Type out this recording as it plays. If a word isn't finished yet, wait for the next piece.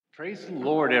Praise the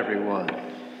Lord, everyone.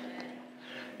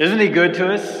 Isn't he good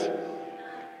to us?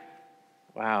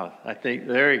 Wow, I think,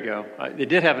 there you go. It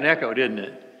did have an echo, didn't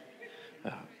it?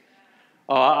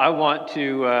 I want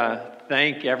to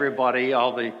thank everybody,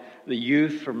 all the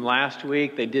youth from last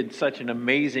week. They did such an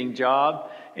amazing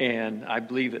job. And I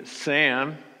believe that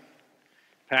Sam,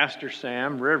 Pastor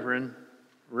Sam,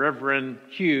 Reverend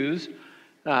Hughes,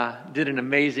 did an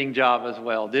amazing job as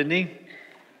well, didn't he?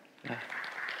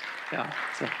 Yeah.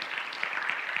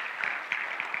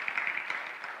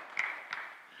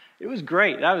 It was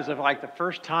great. That was like the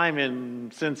first time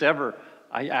since ever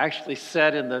I actually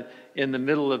sat in the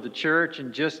middle of the church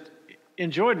and just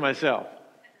enjoyed myself.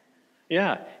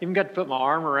 Yeah, even got to put my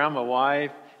arm around my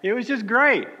wife. It was just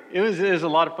great. It was a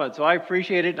lot of fun. So I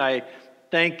appreciate it. And I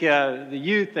thank the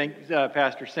youth, thank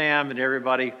Pastor Sam and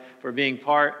everybody for being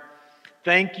part.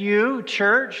 Thank you,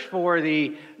 church, for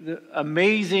the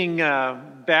amazing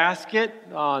basket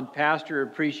on Pastor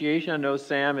Appreciation. I know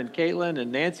Sam and Caitlin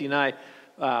and Nancy and I,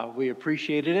 we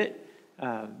appreciated it.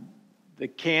 The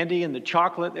candy and the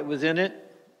chocolate that was in it,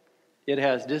 it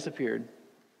has disappeared.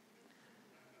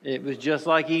 It was just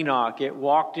like Enoch. It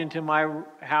walked into my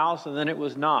house and then it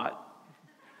was not.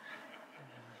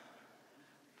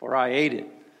 For I ate it.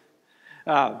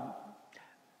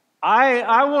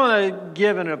 I want to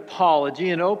give an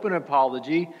open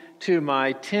apology to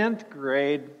my 10th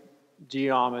grade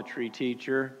geometry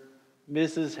teacher,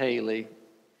 Mrs. Haley.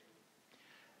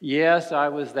 Yes, I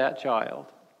was that child.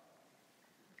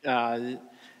 I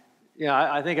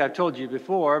think I've told you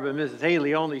before, but Mrs.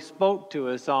 Haley only spoke to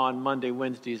us on Monday,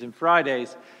 Wednesdays, and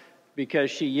Fridays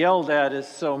because she yelled at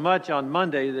us so much on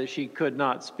Monday that she could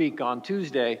not speak on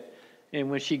Tuesday. And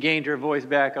when she gained her voice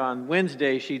back on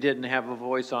Wednesday, she didn't have a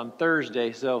voice on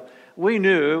Thursday. So we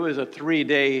knew it was a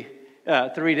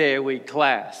three-day-a-week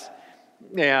class.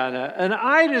 And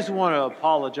I just want to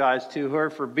apologize to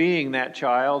her for being that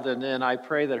child, and I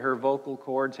pray that her vocal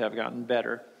cords have gotten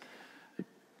better.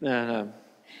 But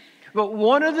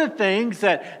one of the things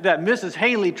that Mrs.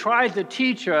 Haley tried to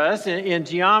teach us in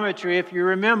geometry, if you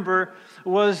remember,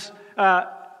 was a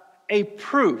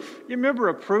proof. You remember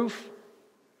a proof?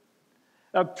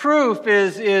 A proof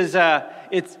is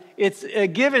it's a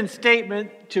given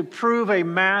statement to prove a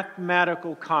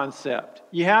mathematical concept.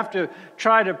 You have to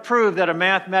try to prove that a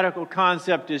mathematical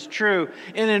concept is true.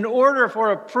 And in order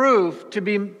for a proof to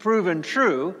be proven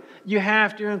true, you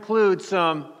have to include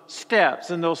some steps.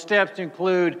 And those steps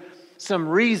include some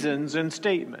reasons and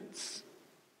statements.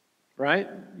 Right?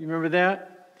 You remember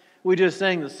that? We just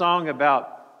sang the song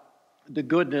about the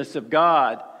goodness of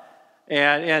God.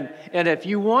 And if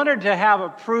you wanted to have a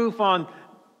proof on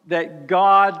that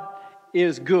God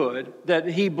is good, that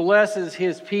He blesses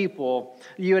His people,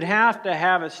 you would have to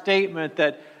have a statement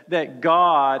that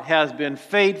God has been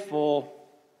faithful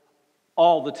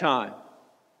all the time.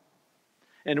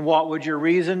 And what would your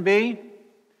reason be?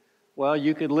 Well,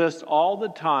 you could list all the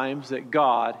times that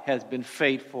God has been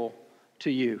faithful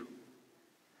to you.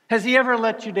 Has He ever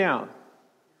let you down?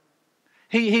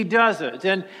 He doesn't.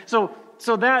 And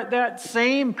so that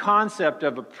same concept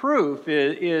of a proof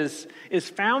is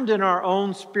found in our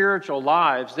own spiritual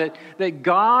lives, that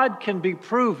God can be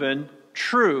proven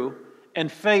true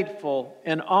and faithful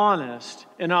and honest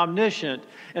and omniscient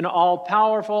and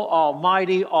all-powerful,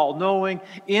 almighty, all-knowing.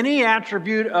 Any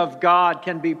attribute of God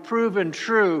can be proven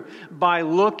true by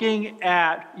looking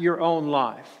at your own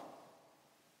life.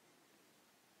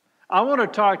 I want to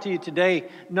talk to you today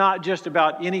not just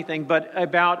about anything, but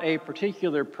about a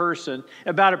particular person,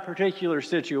 about a particular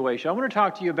situation. I want to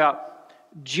talk to you about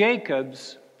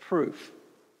Jacob's proof.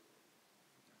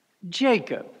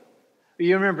 Jacob.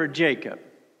 You remember Jacob.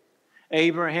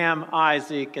 Abraham,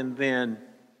 Isaac, and then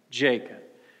Jacob.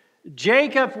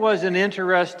 Jacob was an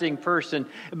interesting person,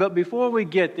 but before we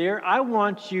get there, I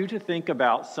want you to think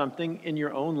about something in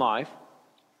your own life.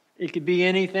 It could be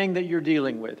anything that you're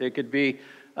dealing with. It could be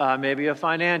maybe a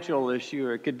financial issue,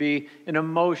 or it could be an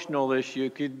emotional issue.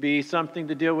 It could be something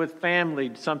to deal with family,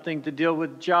 something to deal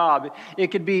with job.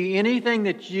 It could be anything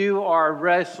that you are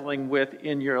wrestling with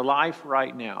in your life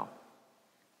right now.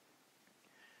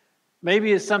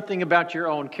 Maybe it's something about your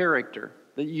own character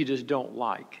that you just don't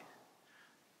like.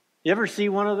 You ever see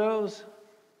one of those?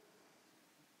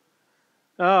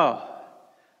 Oh,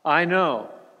 I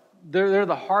know. They're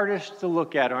the hardest to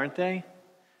look at, aren't they?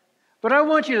 But I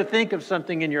want you to think of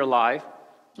something in your life,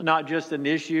 not just an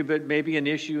issue, but maybe an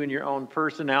issue in your own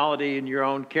personality and your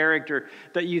own character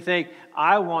that you think,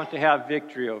 I want to have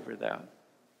victory over that.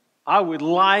 I would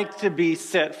like to be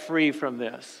set free from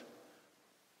this.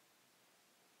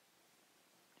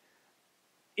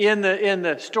 In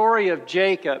the story of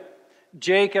Jacob,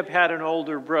 Jacob had an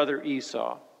older brother,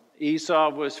 Esau. Esau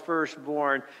was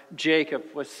firstborn, Jacob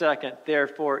was second.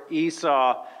 Therefore,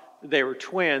 Esau, they were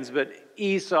twins, but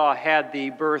Esau had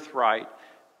the birthright,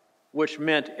 which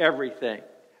meant everything,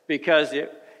 because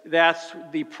that's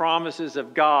the promises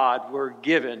of God were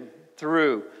given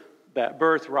through that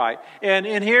birthright. And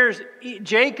here's,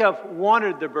 Jacob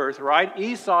wanted the birthright.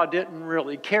 Esau didn't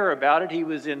really care about it. He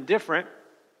was indifferent.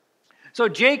 So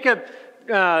Jacob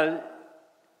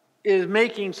is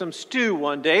making some stew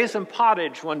one day, some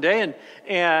pottage one day,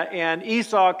 and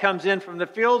Esau comes in from the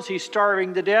fields. He's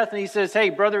starving to death, and he says,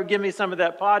 "Hey, brother, give me some of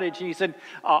that pottage." And he said,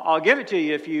 "I'll give it to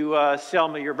you if you sell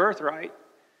me your birthright."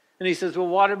 And he says, "Well,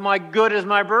 what am I good as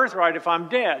my birthright if I'm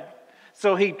dead?"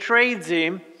 So he trades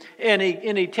him, and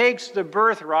he takes the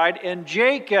birthright, and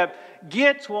Jacob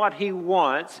gets what he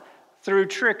wants through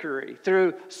trickery,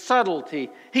 through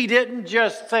subtlety. He didn't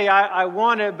just say, I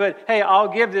want it, but hey, I'll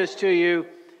give this to you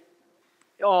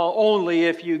only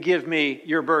if you give me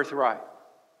your birthright.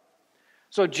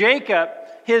 So Jacob,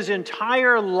 his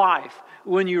entire life,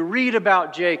 when you read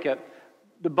about Jacob,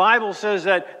 the Bible says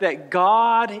that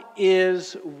God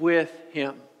is with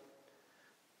him.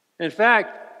 In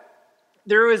fact,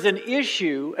 there is an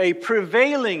issue, a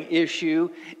prevailing issue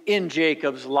in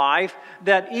Jacob's life,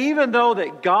 that even though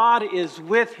that God is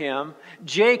with him,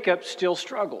 Jacob still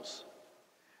struggles.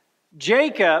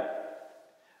 Jacob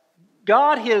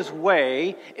got his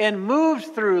way and moved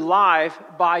through life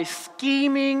by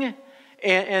scheming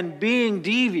and being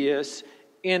devious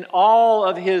in all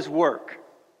of his work.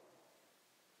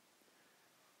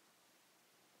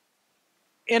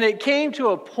 And it came to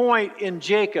a point in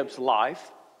Jacob's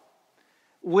life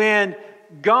when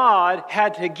God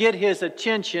had to get his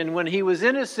attention, when he was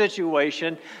in a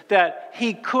situation that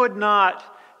he could not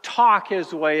talk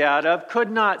his way out of, could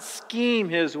not scheme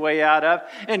his way out of,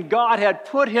 and God had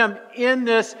put him in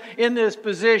this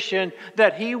position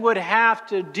that he would have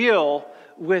to deal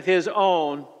with his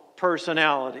own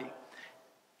personality.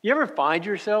 You ever find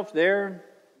yourself there?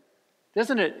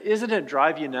 Isn't it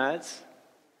drive you nuts?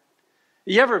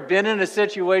 You ever been in a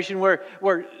situation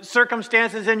where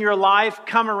circumstances in your life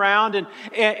come around and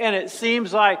it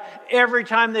seems like every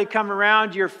time they come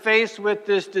around, you're faced with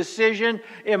this decision: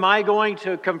 am I going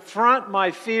to confront my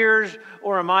fears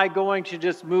or am I going to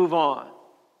just move on?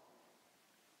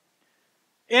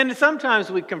 And sometimes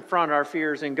we confront our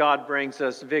fears and God brings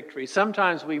us victory.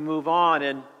 Sometimes we move on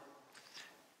and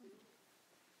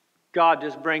God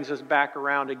just brings us back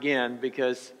around again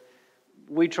because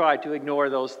we try to ignore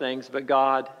those things, but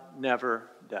God never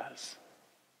does.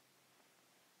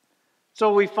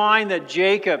 So we find that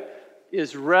Jacob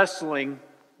is wrestling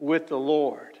with the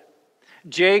Lord.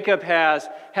 Jacob has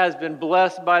been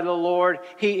blessed by the Lord.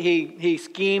 He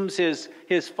schemes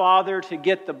his father to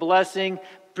get the blessing,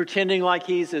 pretending like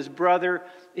he's his brother.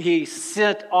 He's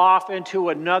sent off into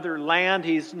another land.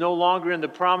 He's no longer in the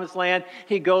promised land.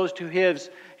 He goes to his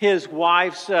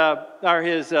wife's or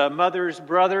his mother's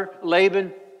brother,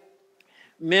 Laban,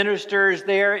 ministers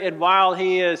there, and while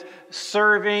he is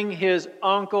serving his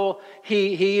uncle,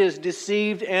 he is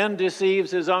deceived and deceives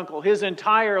his uncle. His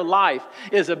entire life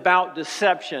is about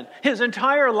deception. His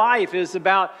entire life is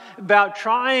about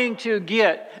trying to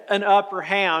get an upper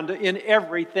hand in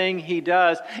everything he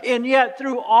does. And yet,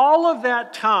 through all of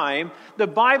that time, the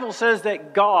Bible says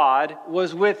that God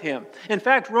was with him. In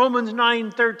fact, Romans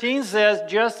 9:13 says,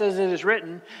 just as it is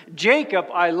written, "Jacob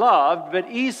I loved,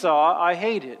 but Esau I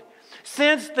hated."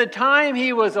 Since the time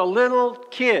he was a little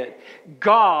kid,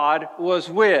 God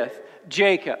was with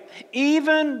Jacob.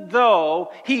 Even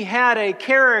though he had a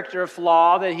character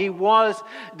flaw, that he was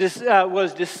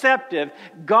deceptive,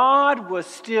 God was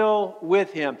still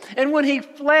with him. And when he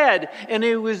fled and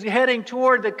he was heading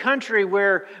toward the country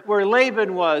where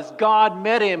Laban was, God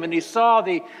met him and he saw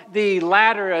the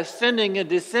ladder ascending and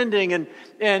descending,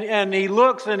 and he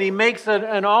looks and he makes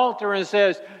an altar and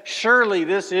says, "Surely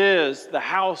this is the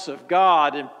house of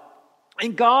God."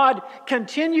 And God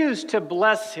continues to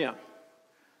bless him.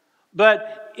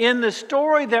 But in the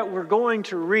story that we're going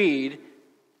to read,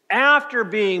 after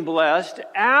being blessed,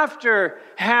 after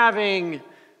having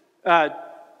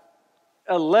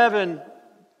 11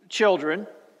 children,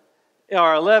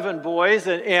 or 11 boys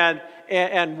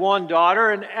and one daughter,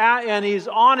 and he's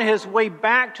on his way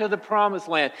back to the promised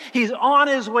land. He's on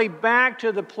his way back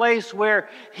to the place where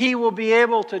he will be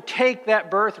able to take that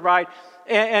birthright,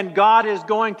 and God is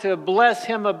going to bless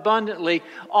him abundantly.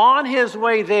 On his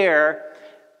way there,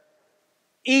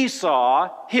 Esau,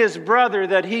 his brother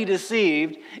that he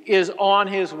deceived, is on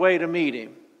his way to meet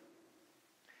him.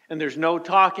 And there's no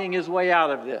talking his way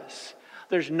out of this.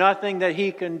 There's nothing that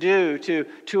he can do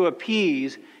to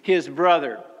appease his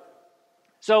brother.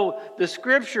 So the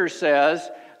scripture says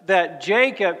that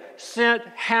Jacob sent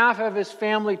half of his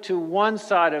family to one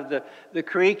side of the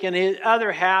creek and his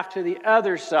other half to the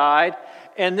other side.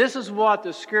 And this is what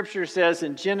the scripture says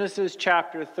in Genesis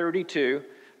chapter 32,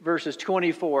 verses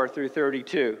 24 through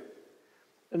 32.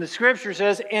 And the scripture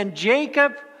says, "And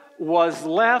Jacob was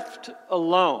left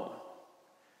alone,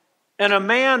 and a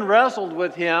man wrestled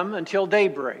with him until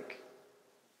daybreak.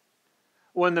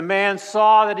 When the man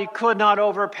saw that he could not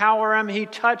overpower him, he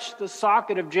touched the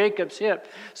socket of Jacob's hip,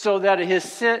 so that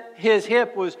his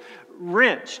hip was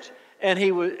wrenched, and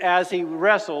as he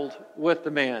wrestled with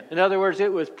the man." In other words,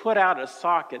 it was put out of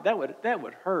socket. That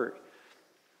would hurt.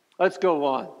 Let's go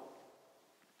on.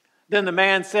 Then the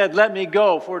man said, "Let me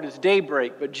go, for it is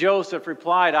daybreak." But Joseph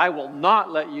replied, "I will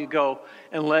not let you go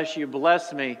unless you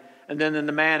bless me." And then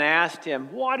the man asked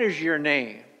him, "What is your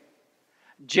name?"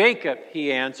 "Jacob,"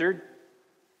 he answered.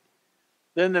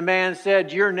 Then the man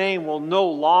said, "Your name will no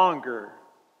longer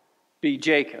be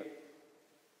Jacob,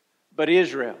 but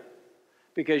Israel,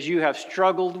 because you have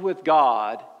struggled with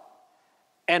God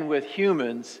and with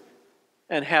humans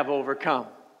and have overcome."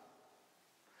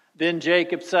 Then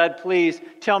Jacob said, "Please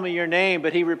tell me your name."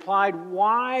 But he replied,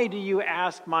 "Why do you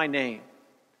ask my name?"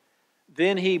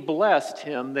 Then he blessed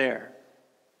him there.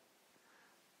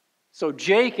 So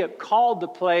Jacob called the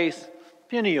place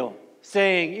Peniel,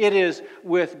 saying, "It is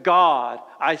with God.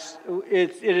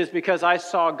 It is because I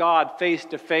saw God face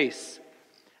to face,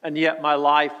 and yet my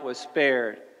life was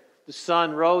spared." The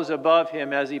sun rose above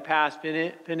him as he passed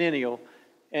Peniel,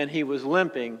 and he was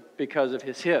limping because of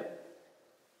his hip.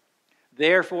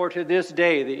 Therefore, to this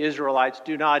day, the Israelites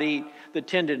do not eat the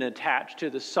tendon attached to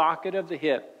the socket of the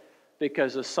hip,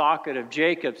 because the socket of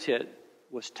Jacob's hip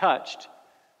was touched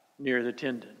near the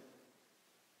tendon.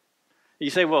 You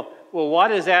say, well, what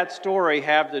does that story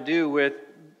have to do with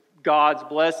God's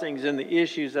blessings and the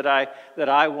issues that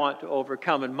I want to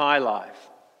overcome in my life?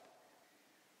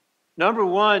 Number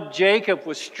one, Jacob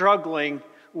was struggling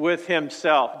with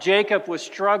himself. Jacob was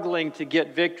struggling to get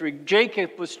victory.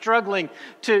 Jacob was struggling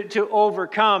to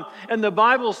overcome. And the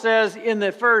Bible says in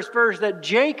the first verse that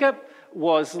Jacob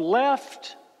was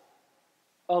left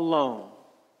alone.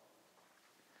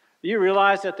 Do you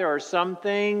realize that there are some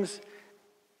things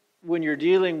when you're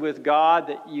dealing with God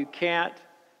that you can't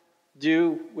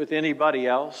do with anybody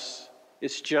else?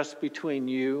 It's just between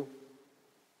you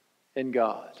and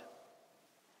God.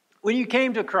 When you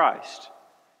came to Christ,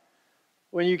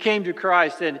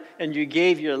 and you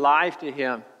gave your life to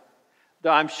Him,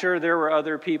 I'm sure there were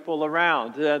other people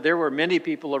around. There were many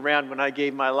people around when I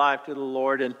gave my life to the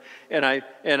Lord, and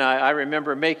I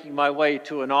remember making my way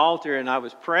to an altar, and I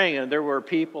was praying, and there were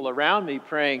people around me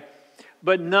praying,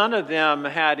 but none of them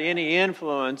had any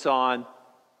influence on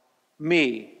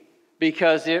me,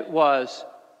 because it was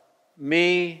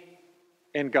me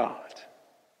and God.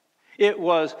 It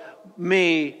was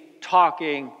me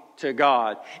talking to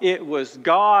God. It was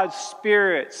God's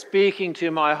Spirit speaking to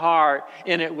my heart,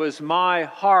 and it was my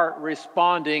heart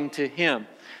responding to Him.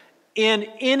 In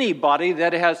anybody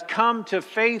that has come to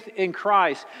faith in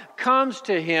Christ comes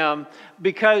to Him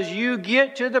because you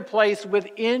get to the place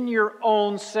within your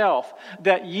own self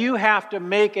that you have to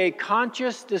make a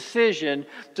conscious decision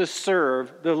to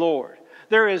serve the Lord.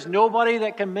 There is nobody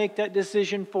that can make that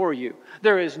decision for you.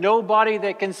 There is nobody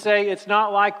that can say, it's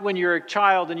not like when you're a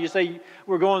child and you say,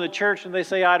 we're going to church, and they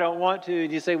say, I don't want to.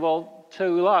 And you say, well,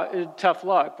 tough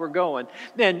luck, we're going.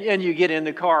 And you get in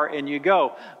the car and you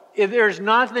go. There's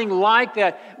nothing like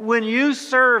that. When you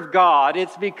serve God,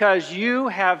 it's because you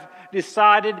have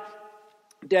decided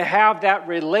to have that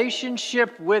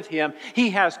relationship with Him. He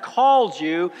has called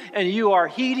you, and you are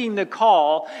heeding the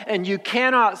call, and you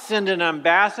cannot send an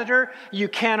ambassador. You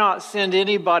cannot send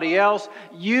anybody else.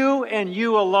 You and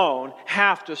you alone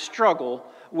have to struggle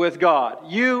with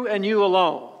God. You and you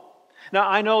alone. Now,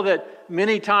 I know that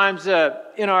many times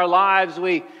in our lives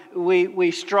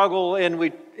we struggle and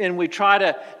we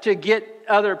try to get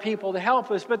other people to help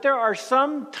us, but there are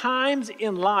some times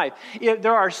in life,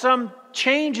 there are some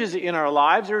changes in our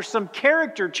lives, there are some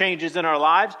character changes in our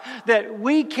lives that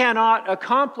we cannot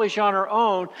accomplish on our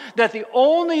own, that the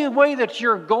only way that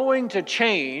you're going to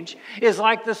change is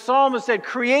like the psalmist said,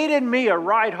 create in me a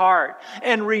right heart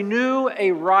and renew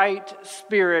a right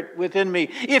spirit within me.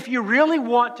 If you really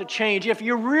want to change, if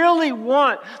you really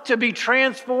want to be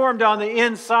transformed on the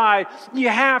inside, you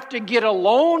have to get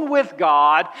alone with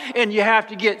God, and you have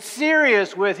to get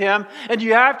serious with Him, and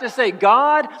you have to say,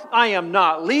 God, I am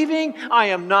not leaving, I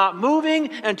am not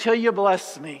moving until you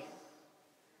bless me.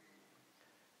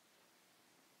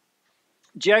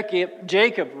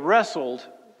 Jacob wrestled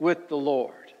with the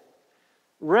Lord,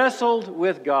 wrestled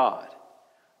with God.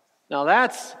 Now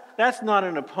that's not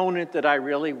an opponent that I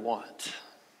really want.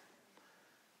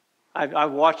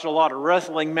 I've watched a lot of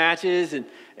wrestling matches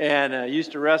and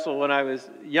used to wrestle when I was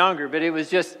younger, but it was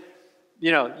just,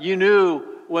 you knew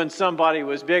when somebody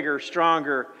was bigger,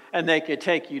 stronger, and they could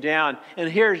take you down. And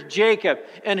here's Jacob,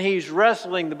 and he's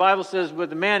wrestling, the Bible says, with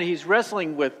the man, he's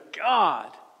wrestling with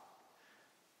God.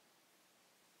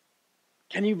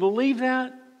 Can you believe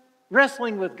that?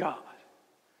 Wrestling with God.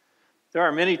 There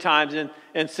are many times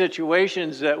in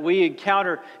situations that we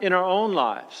encounter in our own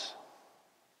lives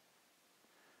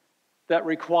that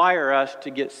require us to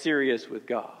get serious with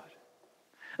God.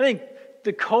 I think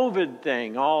the COVID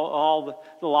thing,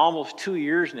 almost 2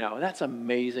 years now, that's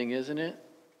amazing, isn't it?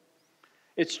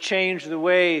 It's changed the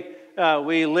way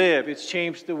we live. It's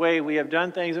changed the way we have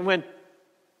done things. And when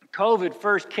COVID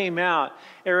first came out,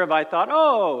 everybody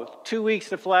thought, 2 weeks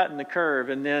to flatten the curve,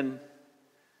 and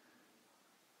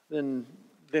then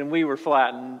we were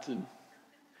flattened.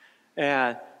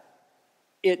 And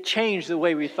it changed the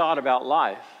way we thought about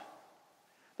life.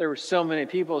 There were so many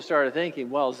people who started thinking,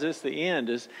 well, is this the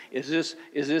end? Is this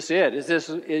it? Is this,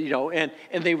 and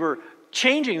they were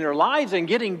changing their lives and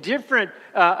getting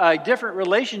a different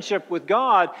relationship with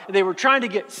God. They were trying to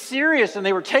get serious, and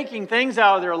they were taking things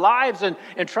out of their lives and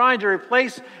trying to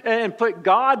replace and put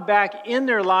God back in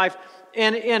their life.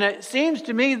 And it seems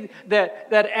to me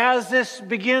that as this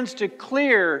begins to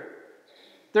clear,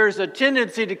 there's a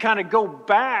tendency to kind of go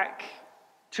back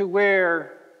to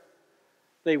where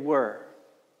they were.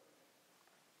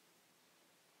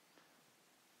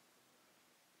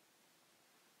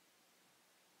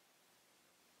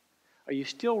 Are you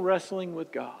still wrestling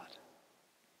with God?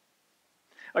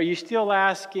 Are you still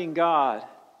asking God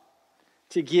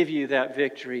to give you that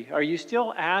victory? Are you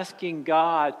still asking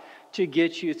God to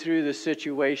get you through the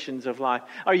situations of life?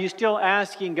 Are you still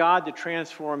asking God to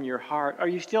transform your heart? Are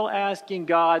you still asking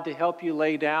God to help you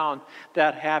lay down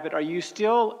that habit? Are you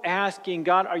still asking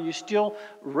God? Are you still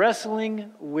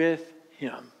wrestling with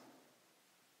Him?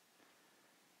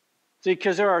 See,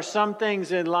 because there are some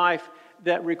things in life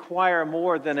that require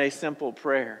more than a simple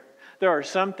prayer. There are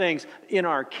some things in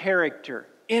our character,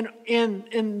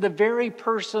 in the very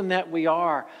person that we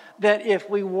are, that if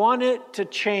we want it to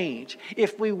change,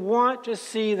 if we want to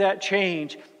see that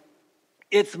change,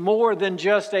 it's more than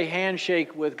just a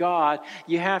handshake with God.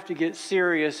 You have to get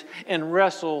serious and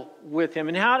wrestle with Him.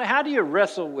 And how do you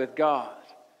wrestle with God?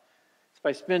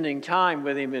 By spending time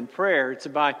with Him in prayer. It's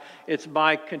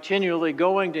by continually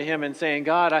going to Him and saying,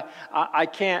 God, I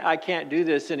can't do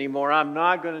this anymore. I'm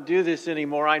not going to do this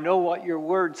anymore. I know what your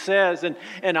word says,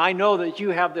 and I know that you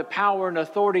have the power and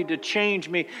authority to change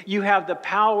me. You have the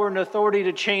power and authority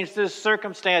to change this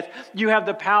circumstance. You have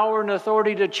the power and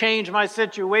authority to change my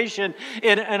situation,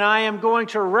 and I am going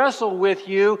to wrestle with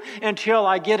you until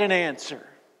I get an answer.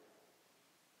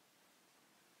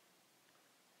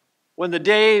 When the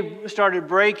day started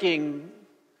breaking,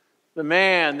 the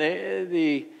man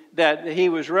that he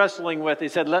was wrestling with, he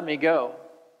said, let me go.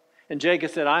 And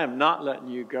Jacob said, I am not letting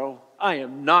you go. I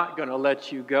am not going to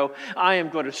let you go. I am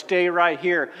going to stay right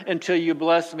here until you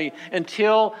bless me.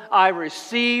 Until I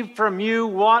receive from you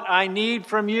what I need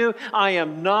from you, I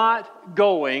am not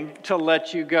going to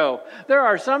let you go. There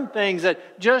are some things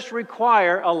that just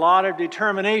require a lot of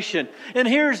determination. And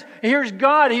here's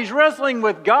God. He's wrestling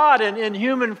with God in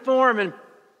human form,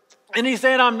 and he's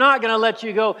saying, I'm not going to let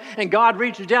you go. And God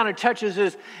reaches down and touches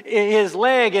his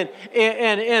leg, and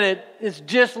it's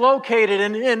dislocated.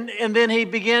 And then he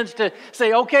begins to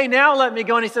say, okay, now let me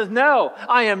go. And he says, no,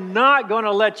 I am not going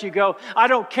to let you go. I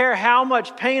don't care how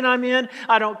much pain I'm in.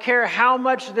 I don't care how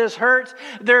much this hurts.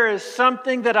 There is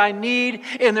something that I need,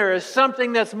 and there is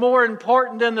something that's more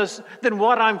important than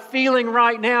what I'm feeling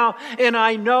right now. And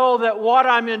I know that what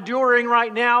I'm enduring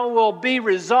right now will be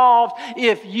resolved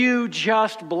if you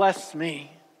just bless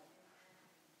me.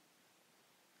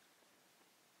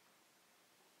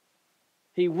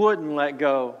 He wouldn't let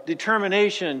go.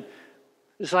 Determination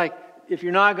is like, if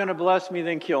you're not going to bless me,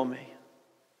 then kill me.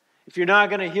 If you're not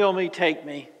going to heal me, take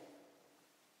me.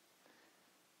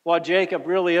 What Jacob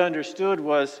really understood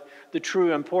was the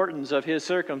true importance of his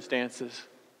circumstances.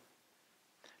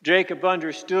 Jacob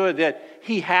understood that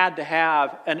he had to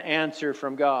have an answer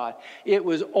from God. It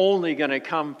was only going to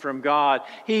come from God.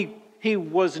 He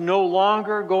was no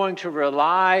longer going to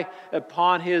rely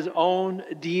upon his own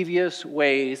devious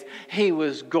ways. He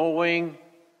was going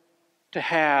to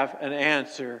have an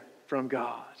answer from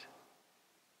God.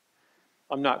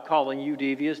 I'm not calling you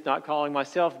devious, not calling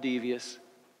myself devious.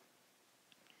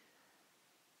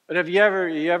 But have you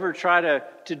ever tried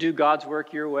to do God's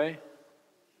work your way?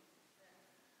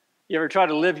 You ever try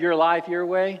to live your life your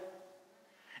way?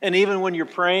 And even when you're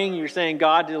praying, you're saying,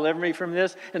 God, deliver me from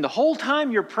this. And the whole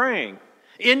time you're praying,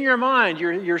 in your mind,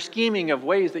 you're scheming of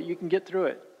ways that you can get through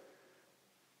it.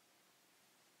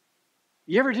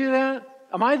 You ever do that?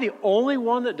 Am I the only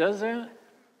one that does that?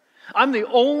 I'm the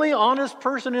only honest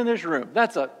person in this room.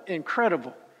 That's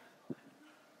incredible.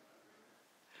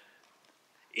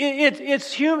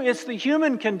 It's the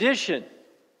human condition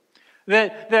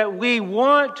that we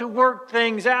want to work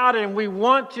things out and we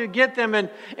want to get them.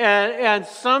 And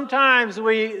sometimes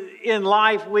in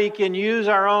life we can use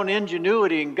our own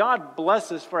ingenuity, and God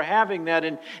bless us for having that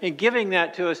and giving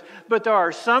that to us. But there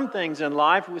are some things in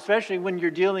life, especially when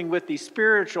you're dealing with the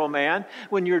spiritual man,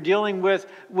 when you're dealing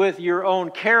with your own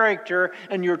character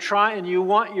and you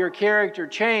want your character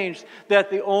changed, that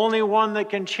the only one that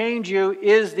can change you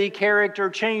is the character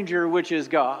changer, which is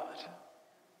God.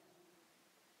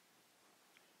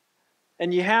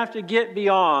 And you have to get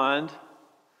beyond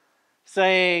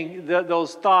saying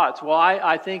those thoughts. Well,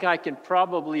 I think I can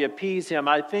probably appease him.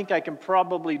 I think I can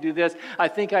probably do this. I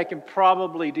think I can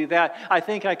probably do that. I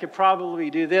think I could probably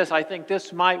do this. I think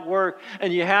this might work.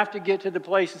 And you have to get to the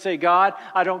place and say, God,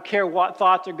 I don't care what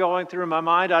thoughts are going through my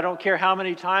mind. I don't care how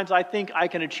many times I think I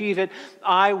can achieve it.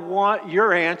 I want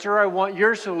your answer. I want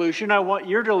your solution. I want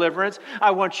your deliverance.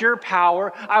 I want your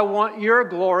power. I want your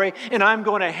glory. And I'm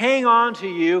going to hang on to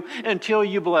you until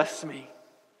you bless me.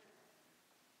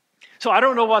 So I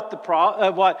don't know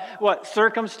what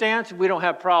circumstance. We don't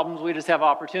have problems. We just have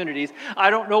opportunities. I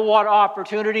don't know what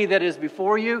opportunity that is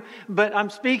before you, but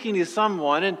I'm speaking to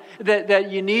someone and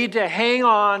that you need to hang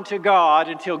on to God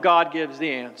until God gives the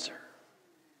answer.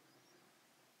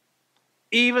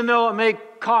 Even though it may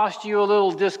cost you a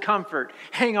little discomfort,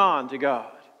 hang on to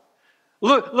God.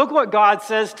 Look what God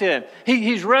says to him.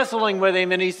 He's wrestling with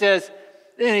him and he says,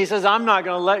 I'm not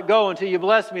going to let go until you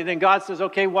bless me. Then God says,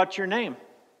 okay, what's your name?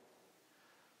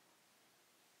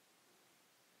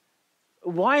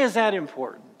 Why is that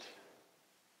important?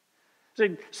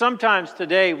 See, sometimes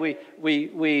today we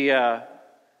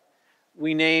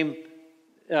name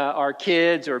our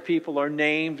kids, or people are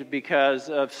named because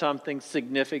of something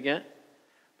significant,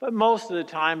 but most of the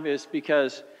time it's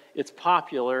because it's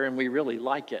popular and we really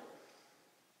like it.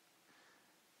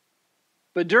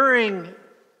 But during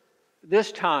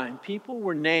this time, people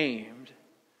were named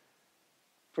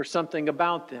for something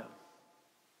about them.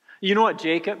 You know what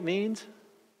Jacob means?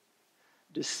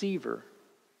 Deceiver.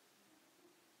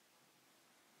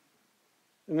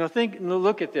 Now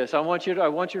look at this. I want you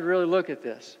to really look at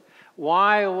this.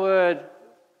 Why would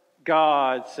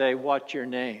God say, what's your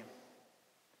name?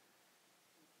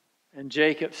 And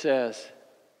Jacob says,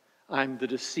 I'm the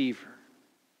deceiver.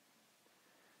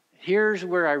 Here's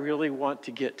where I really want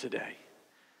to get today.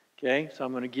 Okay, so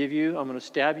I'm going to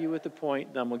stab you with the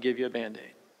point, then I'm going to give you a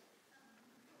Band-Aid.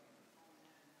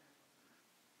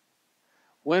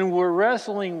 When we're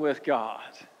wrestling with God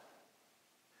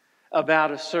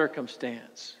about a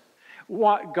circumstance,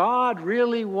 what God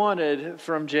really wanted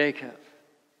from Jacob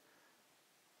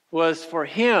was for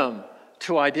him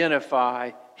to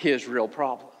identify his real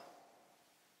problem.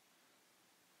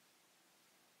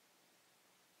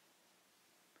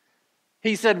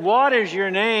 He said, what is your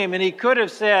name? And he could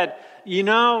have said,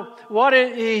 well, what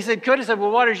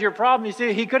is your problem?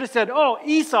 He could have said, oh,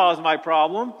 Esau is my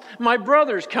problem. My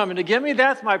brother's coming to get me.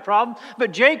 That's my problem.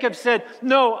 But Jacob said,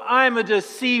 no, I'm a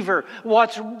deceiver.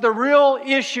 What's the real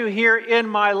issue here in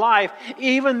my life?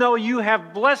 Even though you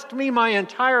have blessed me my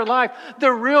entire life,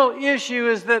 the real issue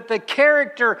is that the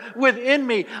character within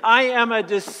me, I am a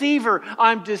deceiver.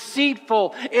 I'm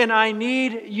deceitful, and I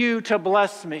need you to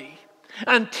bless me.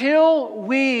 Until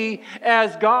we,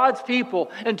 as God's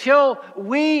people, until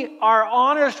we are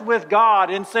honest with God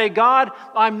and say, God,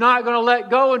 I'm not going to let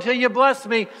go until you bless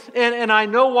me, and I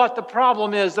know what the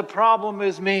problem is. The problem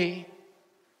is me.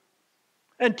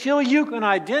 Until you can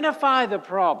identify the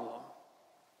problem,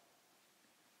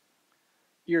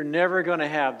 you're never going to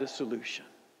have the solution.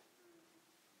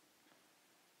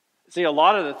 See, a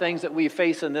lot of the things that we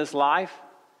face in this life,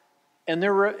 and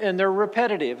they're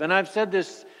repetitive, and I've said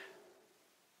this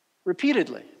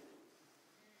repeatedly.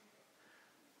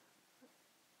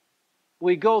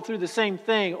 We go through the same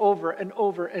thing over and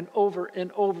over and over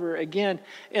and over again.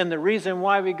 And the reason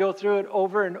why we go through it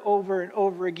over and over and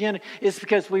over again is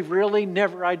because we've really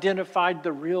never identified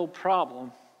the real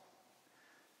problem.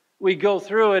 We go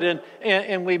through it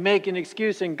and we make an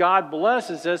excuse, and God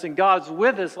blesses us and God's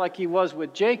with us like He was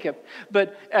with Jacob.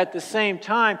 But at the same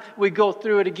time, we go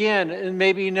through it again and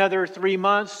maybe another 3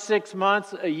 months, 6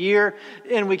 months, a year,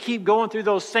 and we keep going through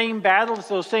those same battles,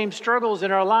 those same struggles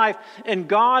in our life. And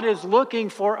God is looking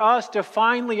for us to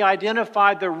finally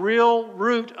identify the real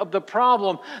root of the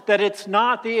problem, that it's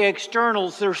not the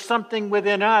externals. There's something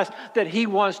within us that He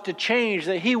wants to change,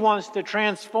 that He wants to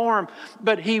transform,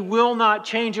 but He will not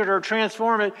change it or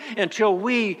transform it until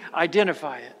we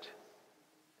identify it.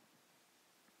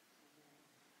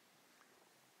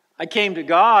 I came to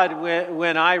God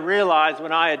when I realized,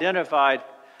 when I identified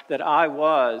that I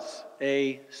was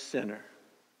a sinner.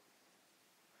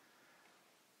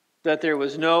 That there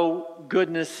was no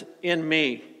goodness in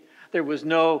me. There was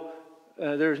no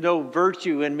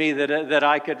virtue in me that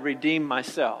I could redeem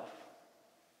myself.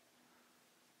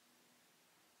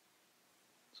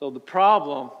 So the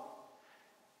problem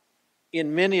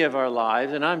in many of our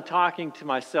lives, and I'm talking to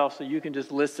myself so you can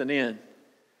just listen in,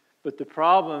 but the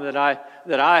problem that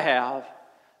I have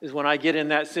is when I get in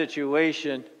that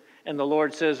situation and the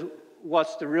Lord says,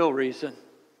 what's the real reason?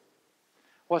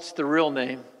 What's the real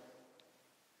name?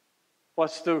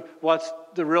 What's the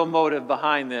real motive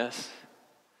behind this?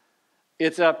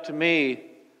 It's up to me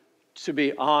to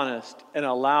be honest and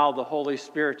allow the Holy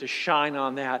Spirit to shine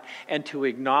on that and to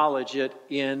acknowledge it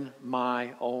in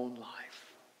my own life.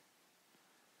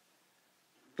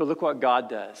 But look what God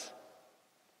does.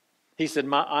 He said,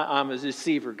 I'm a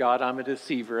deceiver, God. I'm a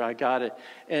deceiver. I got it.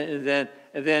 And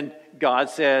then God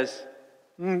says,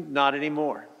 not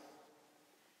anymore.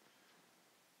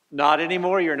 Not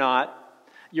anymore, you're not.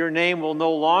 Your name will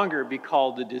no longer be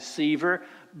called the deceiver,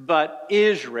 but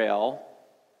Israel,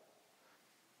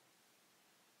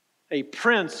 a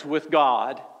prince with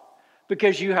God,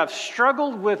 because you have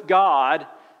struggled with God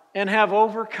and have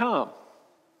overcome.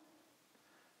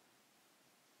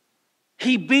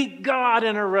 He beat God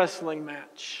in a wrestling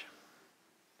match.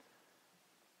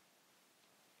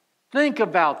 Think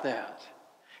about that.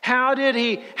 How did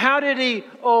he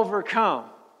overcome?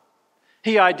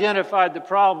 He identified the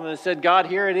problem and said, God,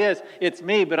 here it is. It's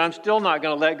me, but I'm still not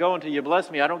going to let go until you bless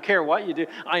me. I don't care what you do.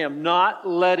 I am not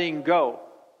letting go.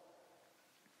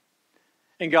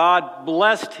 And God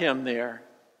blessed him there.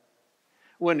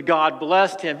 When God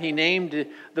blessed him, He named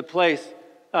the place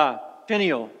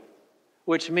Peniel,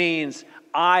 which means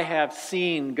I have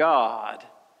seen God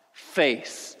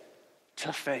face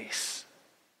to face.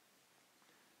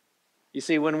 You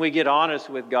see, when we get honest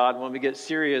with God, when we get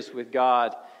serious with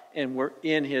God, and we're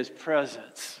in His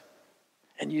presence,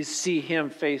 and you see Him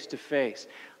face to face,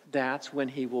 that's when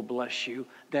He will bless you.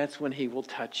 That's when He will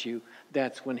touch you.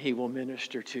 That's when He will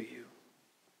minister to you.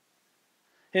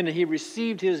 And he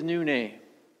received his new name,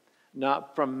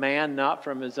 not from man, not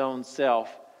from his own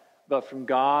self, but from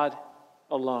God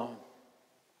alone.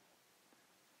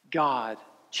 God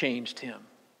changed him.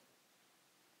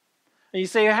 And you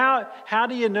say, how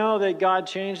do you know that God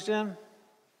changed him?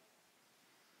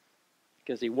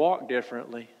 Because he walked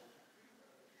differently.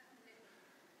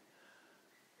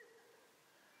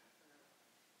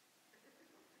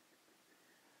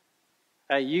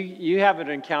 You have an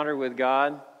encounter with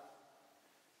God,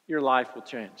 your life will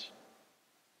change.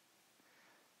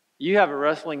 You have a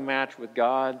wrestling match with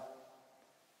God,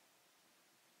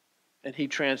 and He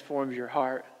transforms your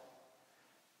heart.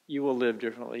 You will live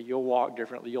differently. You'll walk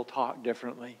differently. You'll talk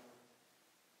differently.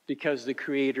 Because the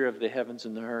Creator of the heavens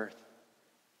and the earth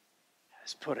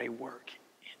has put a work in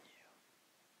you.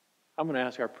 I'm going to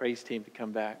ask our praise team to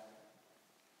come back.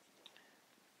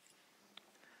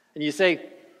 And you say,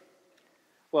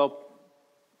 well,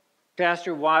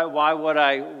 Pastor, why would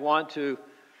I want to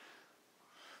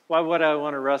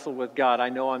wrestle with God? I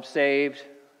know I'm saved.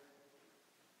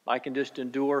 I can just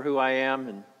endure who I am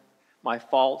and my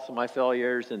faults and my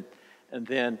failures, and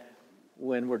then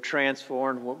when we're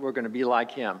transformed, we're going to be like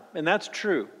Him. And that's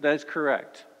true. That's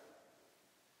correct.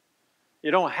 You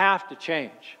don't have to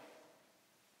change.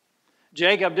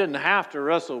 Jacob didn't have to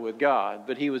wrestle with God,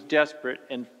 but he was desperate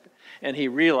and he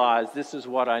realized, this is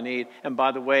what I need. And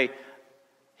by the way,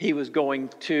 he was going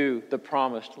to the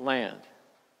promised land.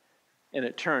 And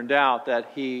it turned out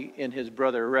that he and his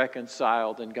brother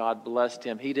reconciled and God blessed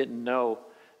him. He didn't know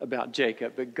about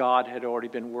Jacob, but God had already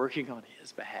been working on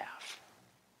his behalf.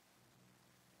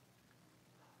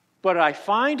 But I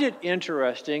find it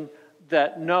interesting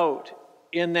that note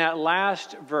in that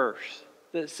last verse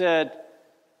that said,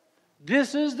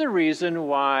 this is the reason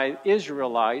why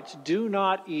Israelites do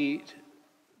not eat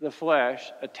the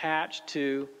flesh attached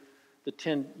to the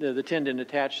tendon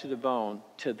attached to the bone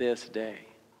to this day.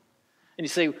 And you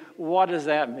say, what does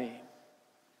that mean?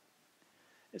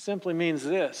 It simply means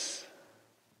this,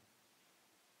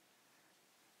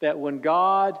 that when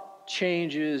God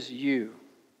changes you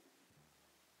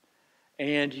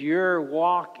and your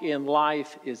walk in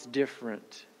life is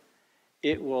different,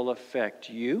 it will affect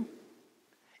you,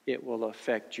 it will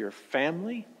affect your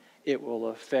family, it will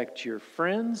affect your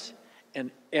friends,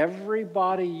 and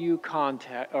everybody you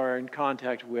are in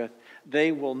contact with,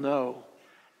 they will know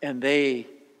and they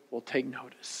will take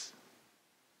notice.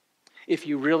 If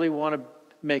you really want to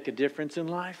make a difference in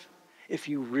life, if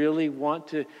you really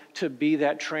want to be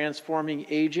that transforming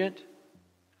agent,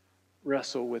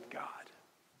 wrestle with God.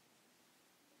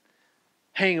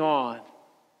 Hang on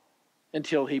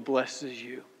until He blesses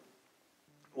you.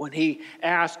 When He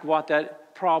asks what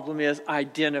that problem is,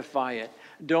 identify it.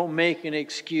 Don't make an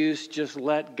excuse. Just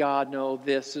let God know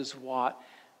this is what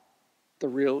the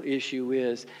real issue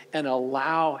is, and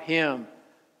allow Him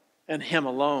and Him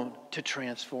alone to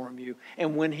transform you.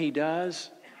 And when He does,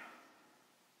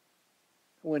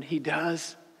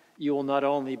 you will not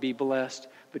only be blessed,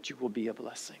 but you will be a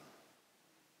blessing.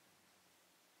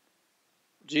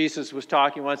 Jesus was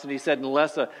talking once and He said,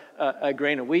 unless a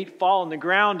grain of wheat fall on the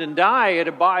ground and die, it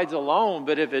abides alone.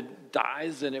 But if it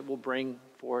dies, then it will bring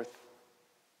forth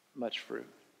much fruit.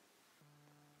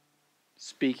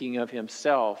 Speaking of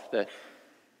Himself, that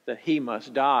He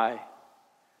must die,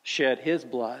 shed His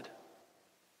blood,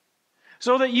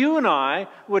 so that you and I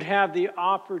would have the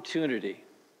opportunity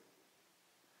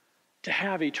to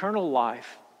have eternal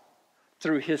life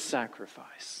through His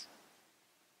sacrifice.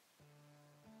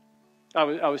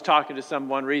 I was talking to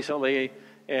someone recently,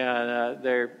 and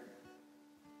they're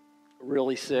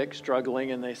really sick,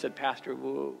 struggling, and they said, Pastor,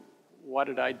 what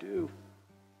did I do?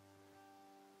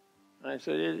 And I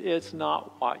said, it's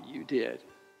not what you did.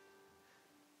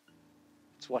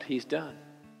 It's what He's done.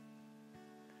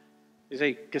 You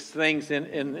see, because things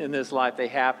in this life, they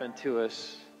happen to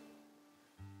us.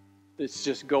 It's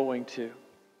just going to.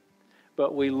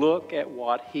 But we look at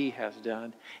what He has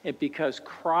done. And because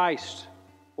Christ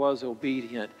was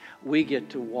obedient, we get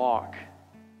to walk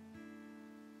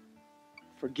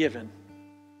forgiven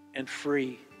and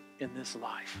free in this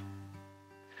life.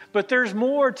 But there's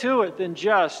more to it than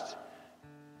just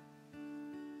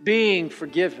being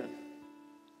forgiven.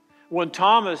 When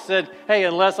Thomas said, hey,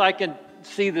 unless I can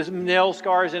see the nail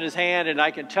scars in his hand and I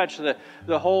can touch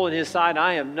the hole in his side,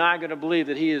 I am not going to believe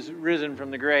that He is risen from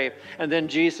the grave. And then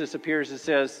Jesus appears and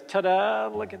says,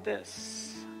 ta-da, look at this.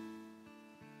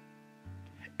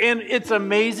 And it's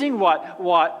amazing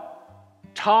what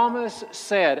Thomas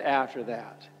said after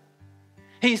that.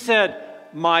 He said,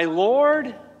 my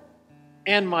Lord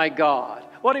and my God.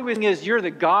 What he was saying is, you're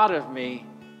the God of me.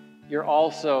 You're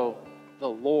also the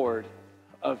Lord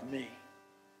of me.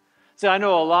 See, I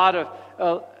know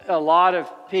a lot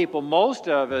of people, most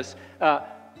of us,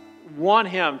 want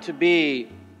Him to be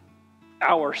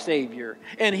our Savior.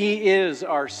 And He is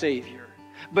our Savior.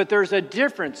 But there's a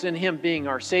difference in Him being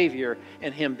our Savior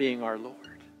and Him being our Lord.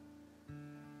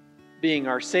 Being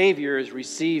our Savior is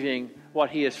receiving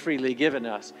what He has freely given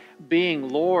us. Being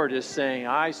Lord is saying,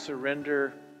 I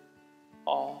surrender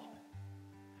all.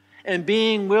 And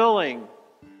being willing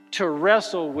to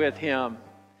wrestle with Him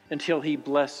until He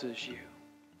blesses you.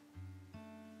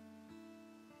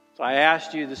 So I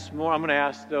asked you this morning, I'm going to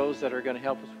ask those that are going to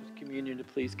help us with communion to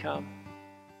please come.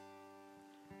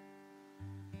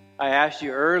 I asked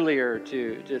you earlier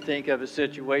to think of a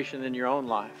situation in your own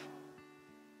life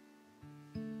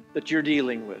that you're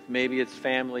dealing with. Maybe it's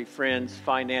family, friends,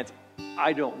 finance.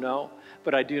 I don't know,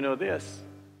 but I do know this.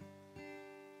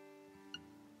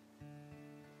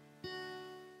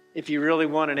 If you really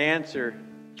want an answer,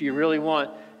 if you really want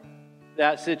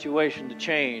that situation to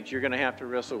change, you're going to have to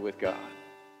wrestle with God.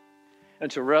 And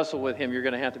to wrestle with Him, you're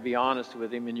going to have to be honest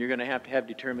with Him, and you're going to have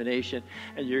determination,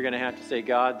 and you're going to have to say,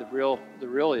 God, the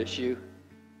real issue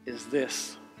is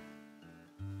this.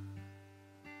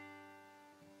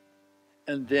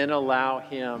 And then allow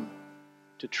Him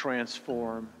to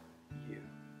transform you.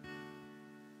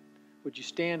 Would you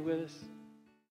stand with us?